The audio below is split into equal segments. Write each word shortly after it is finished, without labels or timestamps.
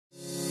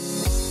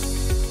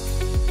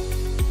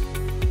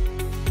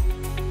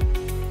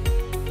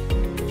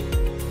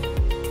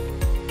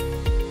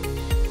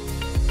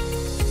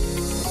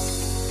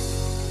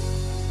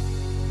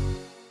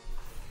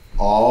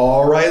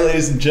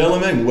ladies and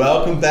gentlemen.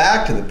 Welcome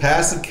back to the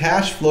Passive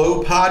Cash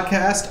Flow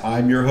Podcast.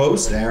 I'm your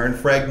host, Aaron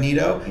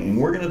Fragnito, and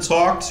we're going to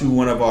talk to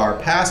one of our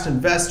past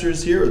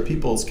investors here with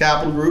People's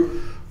Capital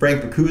Group,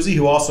 Frank Boccuzzi,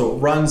 who also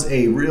runs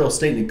a real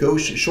estate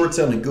short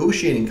sale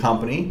negotiating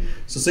company.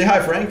 So say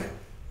hi, Frank.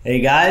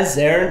 Hey guys,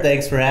 Aaron,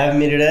 thanks for having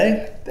me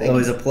today.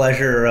 Always a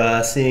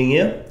pleasure seeing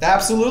you.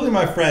 Absolutely,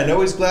 my friend.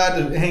 Always glad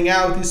to hang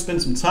out with you,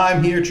 spend some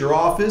time here at your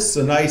office.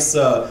 A nice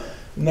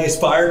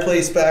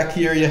fireplace back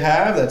here you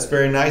have. That's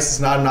very nice. It's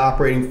not an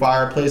operating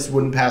fireplace. It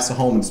wouldn't pass a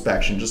home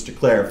inspection, just to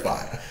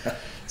clarify.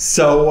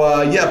 So,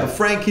 but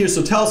Frank here,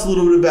 so tell us a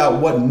little bit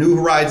about what New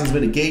Horizons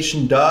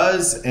Mitigation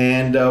does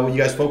and what you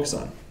guys focus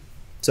on.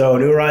 So,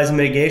 New Horizon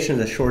Mitigation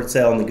is a short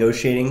sale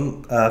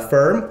negotiating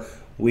firm.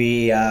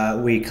 We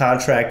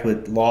contract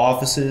with law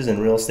offices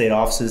and real estate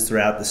offices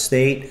throughout the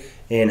state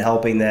in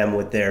helping them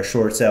with their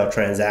short sale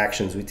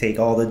transactions. We take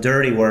all the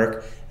dirty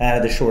work out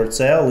of the short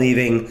sale,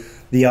 leaving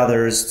the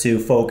others to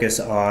focus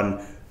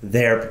on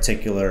their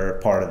particular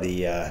part of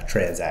the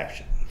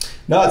transaction.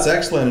 No, it's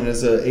excellent. And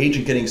as an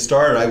agent getting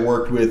started, I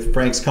worked with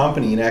Frank's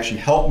company and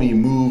actually helped me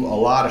move a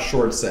lot of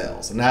short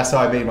sales. And that's how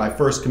I made my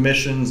first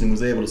commissions and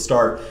was able to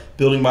start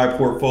building my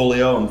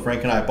portfolio. And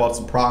Frank and I bought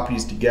some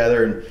properties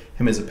together, and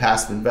him as a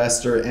passive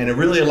investor. And it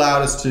really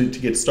allowed us to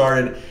get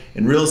started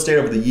in real estate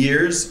over the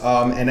years.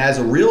 And as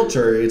a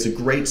realtor, it's a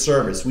great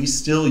service. We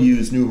still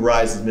use New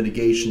Horizons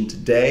Mitigation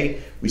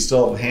today. We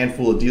still have a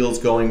handful of deals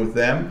going with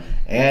them,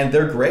 and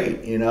they're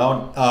great, you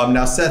know.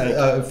 Now,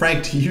 Seth,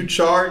 Frank, do you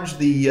charge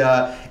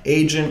the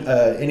agent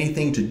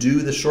anything to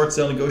do the short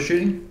sale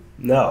negotiating?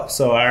 No.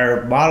 So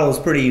our model is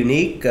pretty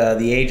unique.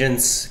 The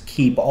agents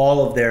keep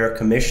all of their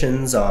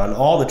commissions on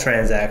all the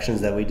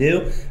transactions that we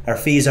do. Our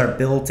fees are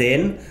built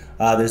in.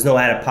 There's no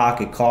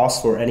out-of-pocket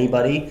cost for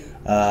anybody.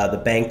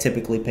 The bank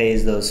typically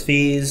pays those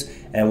fees,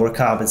 and we're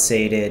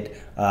compensated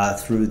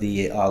through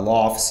the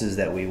law offices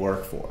that we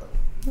work for.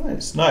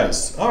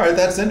 Nice. All right,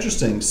 that's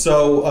interesting.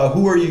 So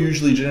who are you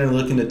usually generally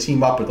looking to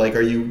team up with? Like,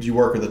 do you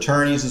work with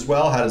attorneys as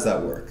well? How does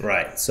that work?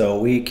 Right. So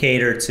we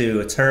cater to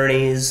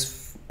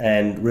attorneys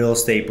and real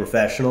estate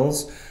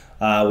professionals.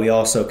 We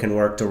also can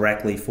work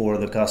directly for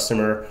the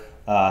customer,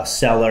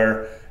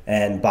 seller,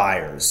 and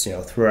buyers. You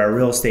know, through our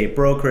real estate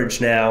brokerage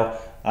now,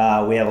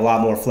 we have a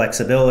lot more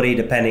flexibility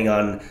depending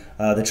on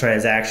the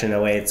transaction. The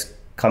way it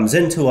comes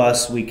into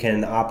us, we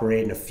can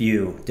operate in a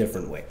few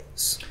different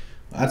ways.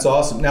 That's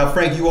awesome. Now,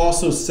 Frank, you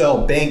also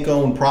sell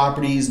bank-owned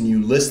properties and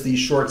you list these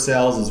short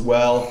sales as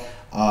well.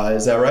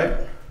 Is that right?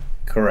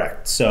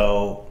 Correct.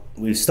 So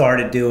we've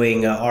started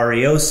doing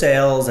REO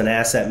sales and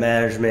asset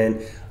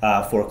management,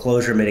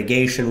 foreclosure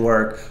mitigation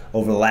work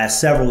over the last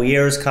several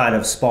years, kind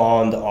of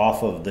spawned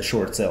off of the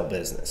short sale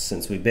business.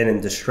 Since we've been in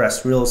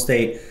distressed real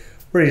estate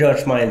pretty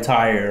much my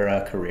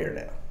entire career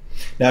now.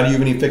 Now, do you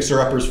have any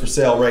fixer-uppers for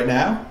sale right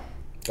now?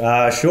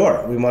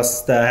 Sure. We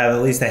must have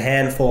at least a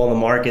handful in the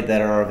market that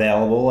are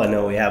available. I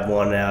know we have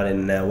one out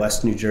in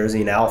West New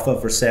Jersey in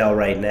Alpha for sale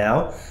right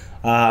now.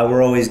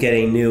 We're always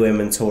getting new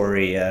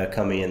inventory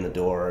coming in the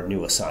door,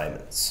 new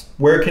assignments.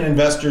 Where can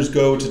investors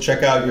go to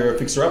check out your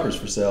fixer-uppers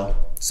for sale?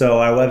 So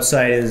our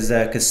website is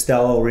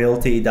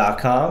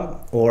CostelloRealty.com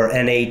or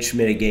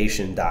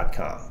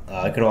NHMitigation.com.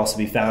 It can also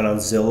be found on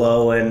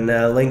Zillow and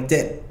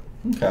LinkedIn.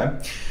 Okay.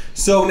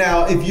 So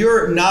now, if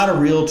you're not a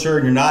realtor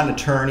and you're not an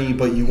attorney,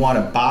 but you want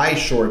to buy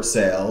short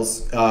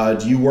sales,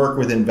 do you work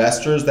with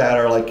investors that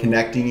are like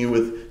connecting you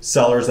with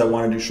sellers that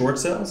want to do short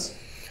sales?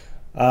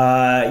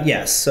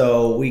 Yes.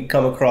 So we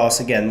come across,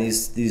 again,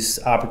 these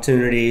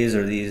opportunities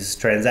or these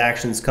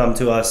transactions come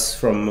to us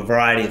from a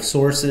variety of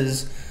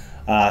sources.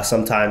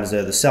 Sometimes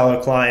they're the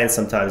seller clients,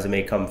 sometimes it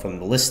may come from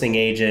the listing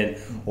agent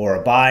or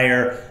a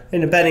buyer.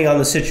 And depending on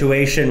the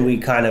situation, we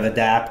kind of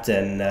adapt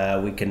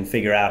and we can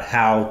figure out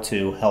how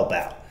to help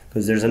out,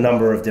 because there's a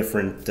number of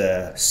different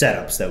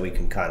setups that we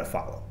can kind of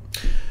follow.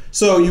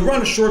 So you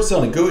run a short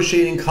sale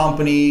negotiating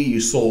company. You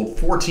sold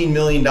 $14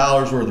 million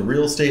worth of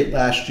real estate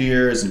last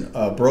year as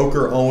a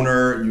broker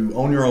owner. You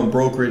own your own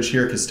brokerage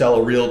here at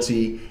Costello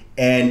Realty.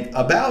 And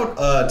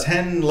about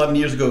 10, 11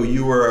 years ago,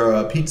 you were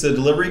a pizza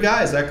delivery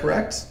guy. Is that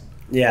correct?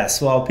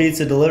 Yes, well,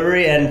 pizza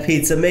delivery and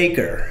pizza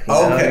maker.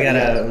 Okay. We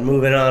gotta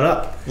move it on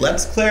up.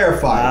 Let's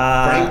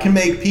clarify. Frank can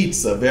make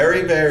pizza.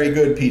 Very, very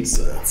good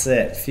pizza. That's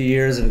it. A few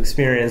years of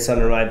experience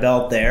under my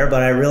belt there,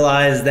 but I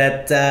realized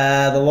that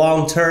the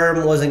long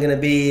term wasn't going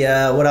to be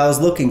what I was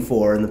looking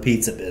for in the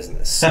pizza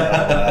business. So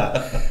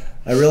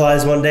I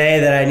realized one day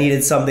that I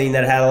needed something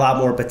that had a lot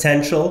more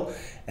potential,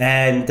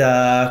 and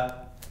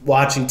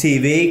watching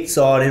TV,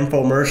 saw an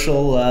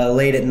infomercial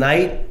late at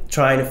night,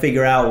 trying to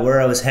figure out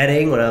where I was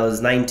heading when I was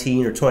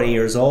 19 or 20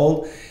 years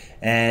old,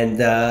 and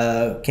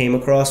came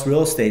across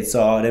real estate,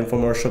 saw an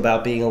infomercial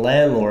about being a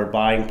landlord,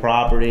 buying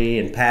property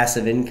and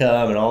passive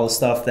income and all the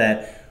stuff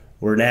that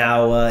we're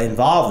now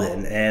involved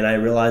in. And I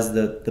realized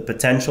that the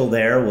potential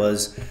there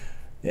was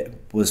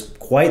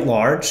quite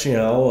large, you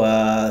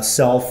know,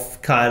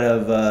 self kind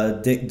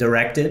of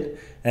directed.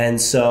 And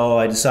so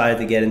I decided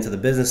to get into the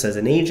business as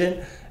an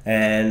agent.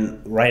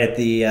 And right at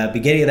the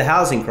beginning of the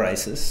housing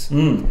crisis,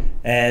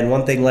 And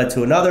one thing led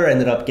to another,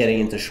 ended up getting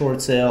into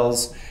short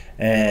sales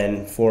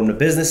and formed a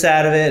business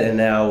out of it. And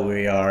now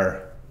we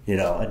are,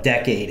 a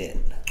decade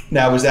in.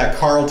 Now, was that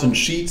Carlton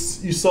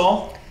Sheets you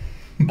saw?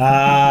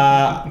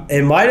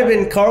 It might have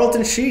been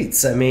Carlton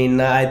Sheets. I mean,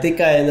 I think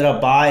I ended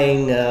up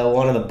buying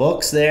one of the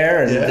books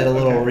there and did a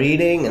little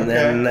reading. And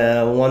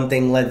then one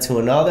thing led to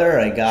another.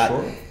 I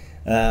got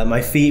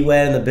my feet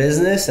wet in the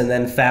business and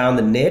then found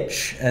the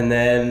niche and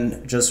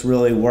then just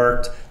really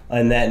worked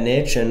in that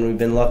niche. And we've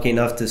been lucky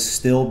enough to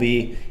still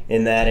be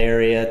in that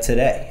area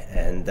today.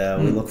 And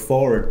we look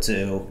forward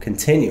to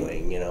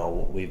continuing,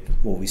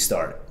 what we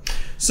started.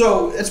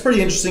 So it's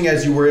pretty interesting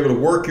as you were able to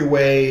work your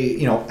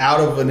way, out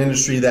of an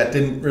industry that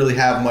didn't really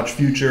have much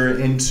future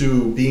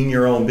into being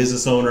your own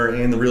business owner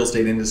in the real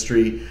estate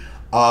industry.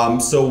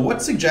 So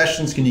what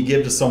suggestions can you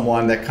give to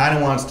someone that kind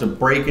of wants to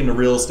break into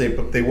real estate,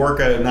 but they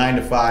work a 9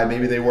 to 5,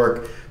 maybe they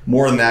work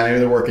more than that, maybe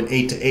they work an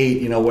 8 to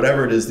 8,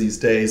 whatever it is these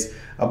days,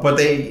 but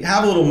they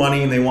have a little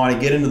money and they want to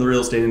get into the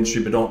real estate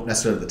industry, but don't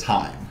necessarily have the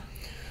time?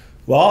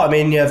 Well, I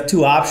mean, you have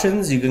two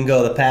options. You can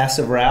go the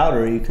passive route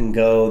or you can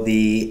go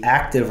the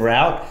active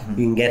route. You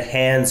can get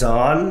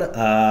hands-on.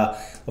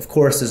 Of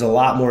course, there's a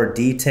lot more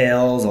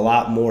details, a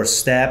lot more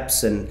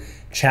steps and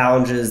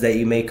challenges that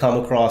you may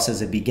come across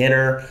as a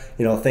beginner,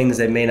 things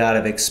they may not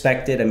have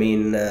expected. I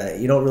mean,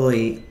 you don't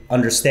really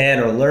understand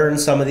or learn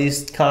some of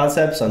these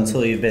concepts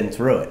until you've been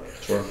through it.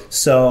 Sure.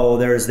 So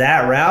there's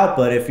that route,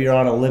 but if you're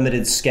on a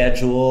limited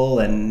schedule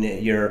and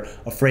you're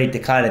afraid to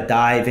kind of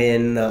dive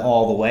in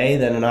all the way,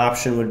 then an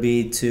option would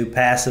be to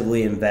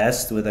passively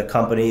invest with a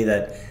company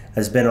that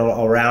has been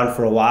around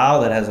for a while,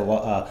 that has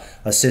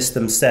a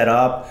system set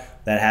up,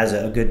 that has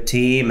a good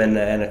team and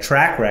a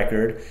track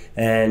record,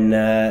 and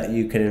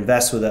you can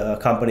invest with a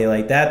company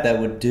like that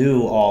would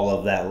do all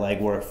of that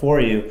legwork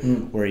for you,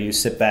 where you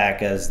sit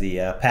back as the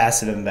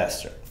passive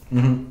investor.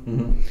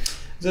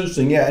 It's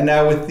interesting, yeah. And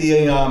now with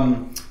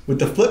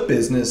the flip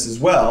business as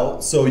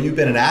well, so you've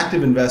been an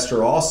active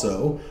investor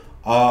also.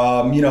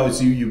 So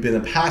you've been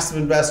a passive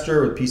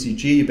investor with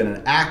PCG, you've been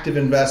an active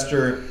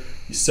investor.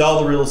 You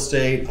sell the real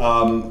estate.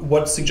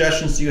 What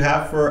suggestions do you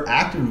have for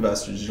active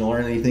investors? Did you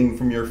learn anything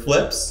from your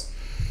flips?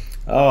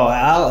 Oh,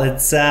 Al, I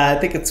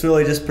think it's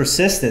really just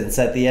persistence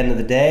at the end of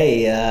the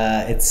day.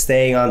 It's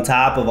staying on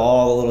top of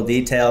all the little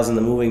details and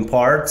the moving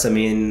parts. I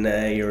mean,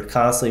 you're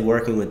constantly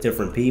working with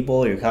different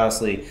people. You're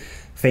constantly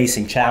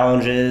facing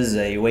challenges.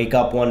 You wake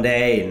up one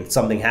day and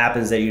something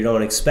happens that you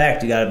don't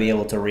expect. You got to be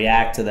able to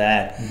react to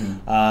that.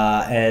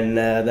 And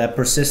that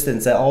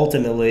persistence that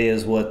ultimately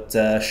is what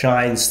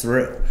shines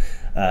through.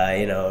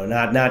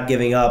 Not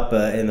giving up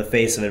in the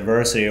face of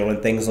adversity or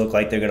when things look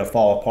like they're going to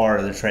fall apart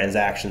or the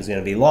transaction's going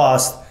to be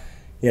lost.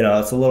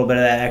 It's a little bit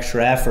of that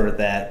extra effort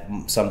that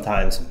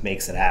sometimes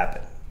makes it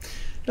happen.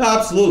 No,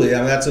 absolutely. I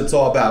mean, that's what it's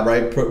all about,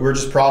 right? We're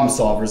just problem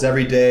solvers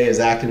every day as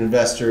active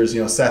investors.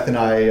 Seth and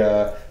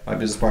I, my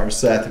business partner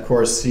Seth, of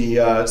course, he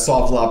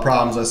solves a lot of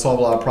problems. I solve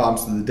a lot of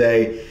problems through the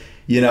day.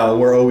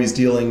 We're always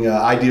dealing,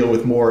 I deal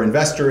with more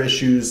investor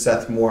issues,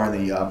 Seth more on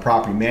the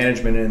property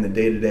management and the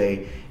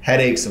day-to-day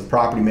headaches of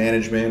property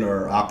management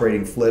or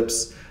operating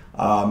flips.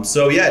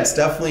 So yeah, it's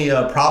definitely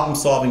a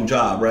problem-solving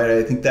job, right?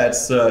 I think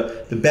that's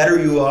the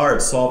better you are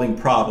at solving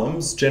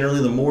problems,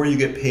 generally the more you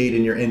get paid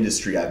in your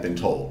industry, I've been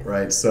told,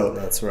 right? So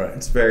that's right.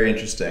 It's very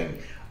interesting.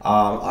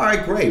 All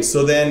right, great.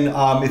 So then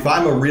if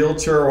I'm a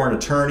realtor or an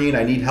attorney and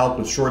I need help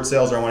with short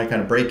sales or I want to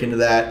kind of break into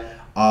that,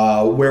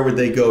 where would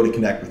they go to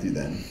connect with you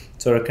then?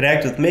 So to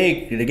connect with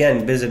me, you can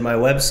again visit my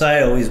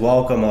website. Always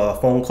welcome a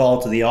phone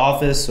call to the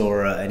office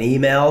or an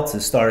email to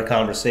start a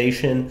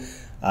conversation.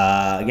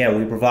 Again,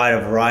 we provide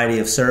a variety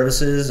of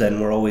services and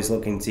we're always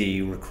looking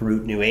to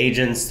recruit new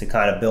agents to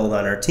kind of build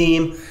on our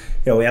team.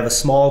 We have a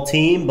small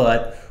team,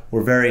 but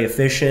we're very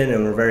efficient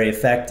and we're very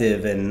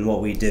effective in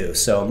what we do.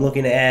 So I'm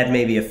looking to add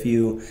maybe a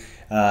few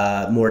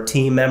more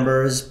team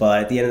members,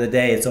 but at the end of the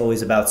day, it's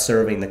always about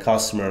serving the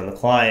customer and the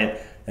client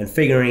and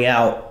figuring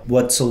out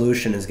what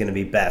solution is going to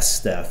be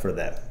best for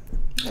them.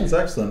 That's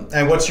excellent.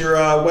 And what's your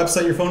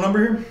website, your phone number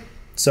here?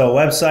 So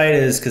website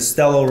is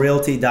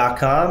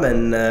CostelloRealty.com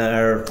and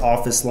our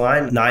office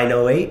line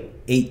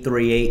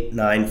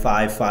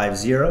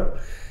 908-838-9550.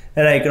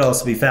 And I could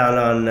also be found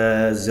on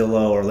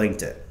Zillow or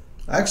LinkedIn.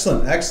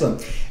 Excellent,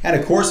 excellent. And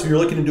of course, if you're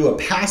looking to do a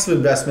passive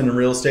investment in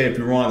real estate, if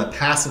you're on the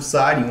passive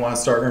side, you want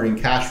to start earning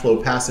cash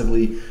flow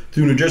passively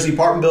through New Jersey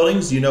apartment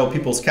buildings,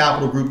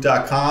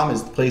 peoplescapitalgroup.com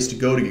is the place to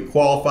go to get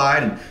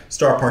qualified and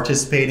start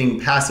participating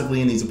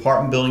passively in these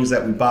apartment buildings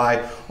that we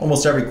buy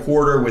almost every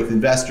quarter with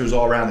investors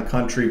all around the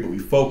country, but we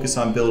focus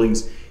on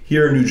buildings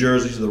here in New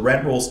Jersey so the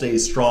rent roll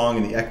stays strong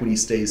and the equity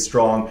stays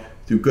strong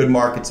through good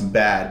markets and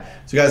bad.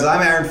 So guys,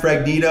 I'm Aaron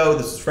Fragnito.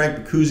 This is Frank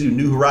Boccuzzi of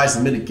New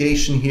Horizon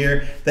Mitigation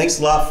here. Thanks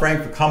a lot,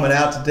 Frank, for coming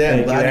out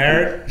today. Thank you,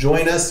 Aaron.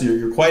 Join us.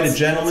 You're quite a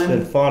gentleman.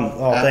 It's been fun.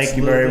 Oh, absolutely. Thank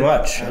you very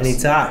much. Absolutely.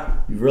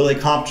 Anytime. You've really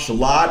accomplished a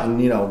lot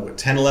in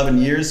 10, 11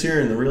 years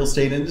here in the real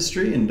estate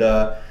industry, and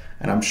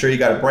and I'm sure you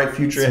got a bright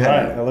future That's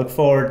ahead. Right. I look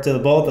forward to the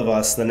both of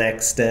us the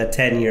next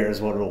 10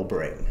 years, what it will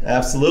bring.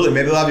 Absolutely.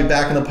 Maybe we'll have you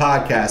back on the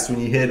podcast when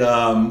you hit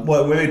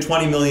maybe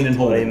 20 million in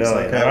holdings. 20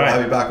 million. Okay, All we'll right.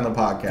 have you back on the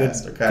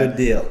podcast. Good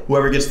deal.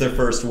 Whoever gets their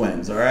first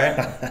wins. All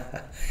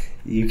right.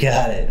 You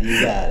got it.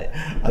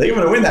 I think I'm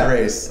going to win that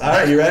race. All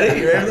right, you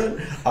ready? You ready for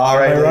that? All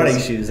right. My running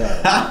shoes on.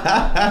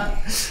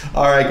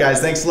 All right,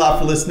 guys. Thanks a lot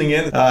for listening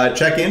in.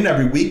 Check in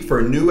every week for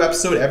a new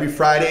episode every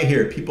Friday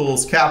here at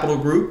People's Capital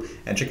Group.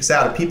 And check us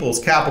out at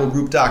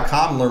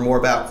peoplescapitalgroup.com and learn more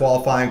about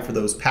qualifying for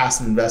those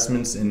passive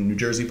investments in New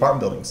Jersey apartment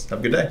buildings.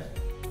 Have a good day.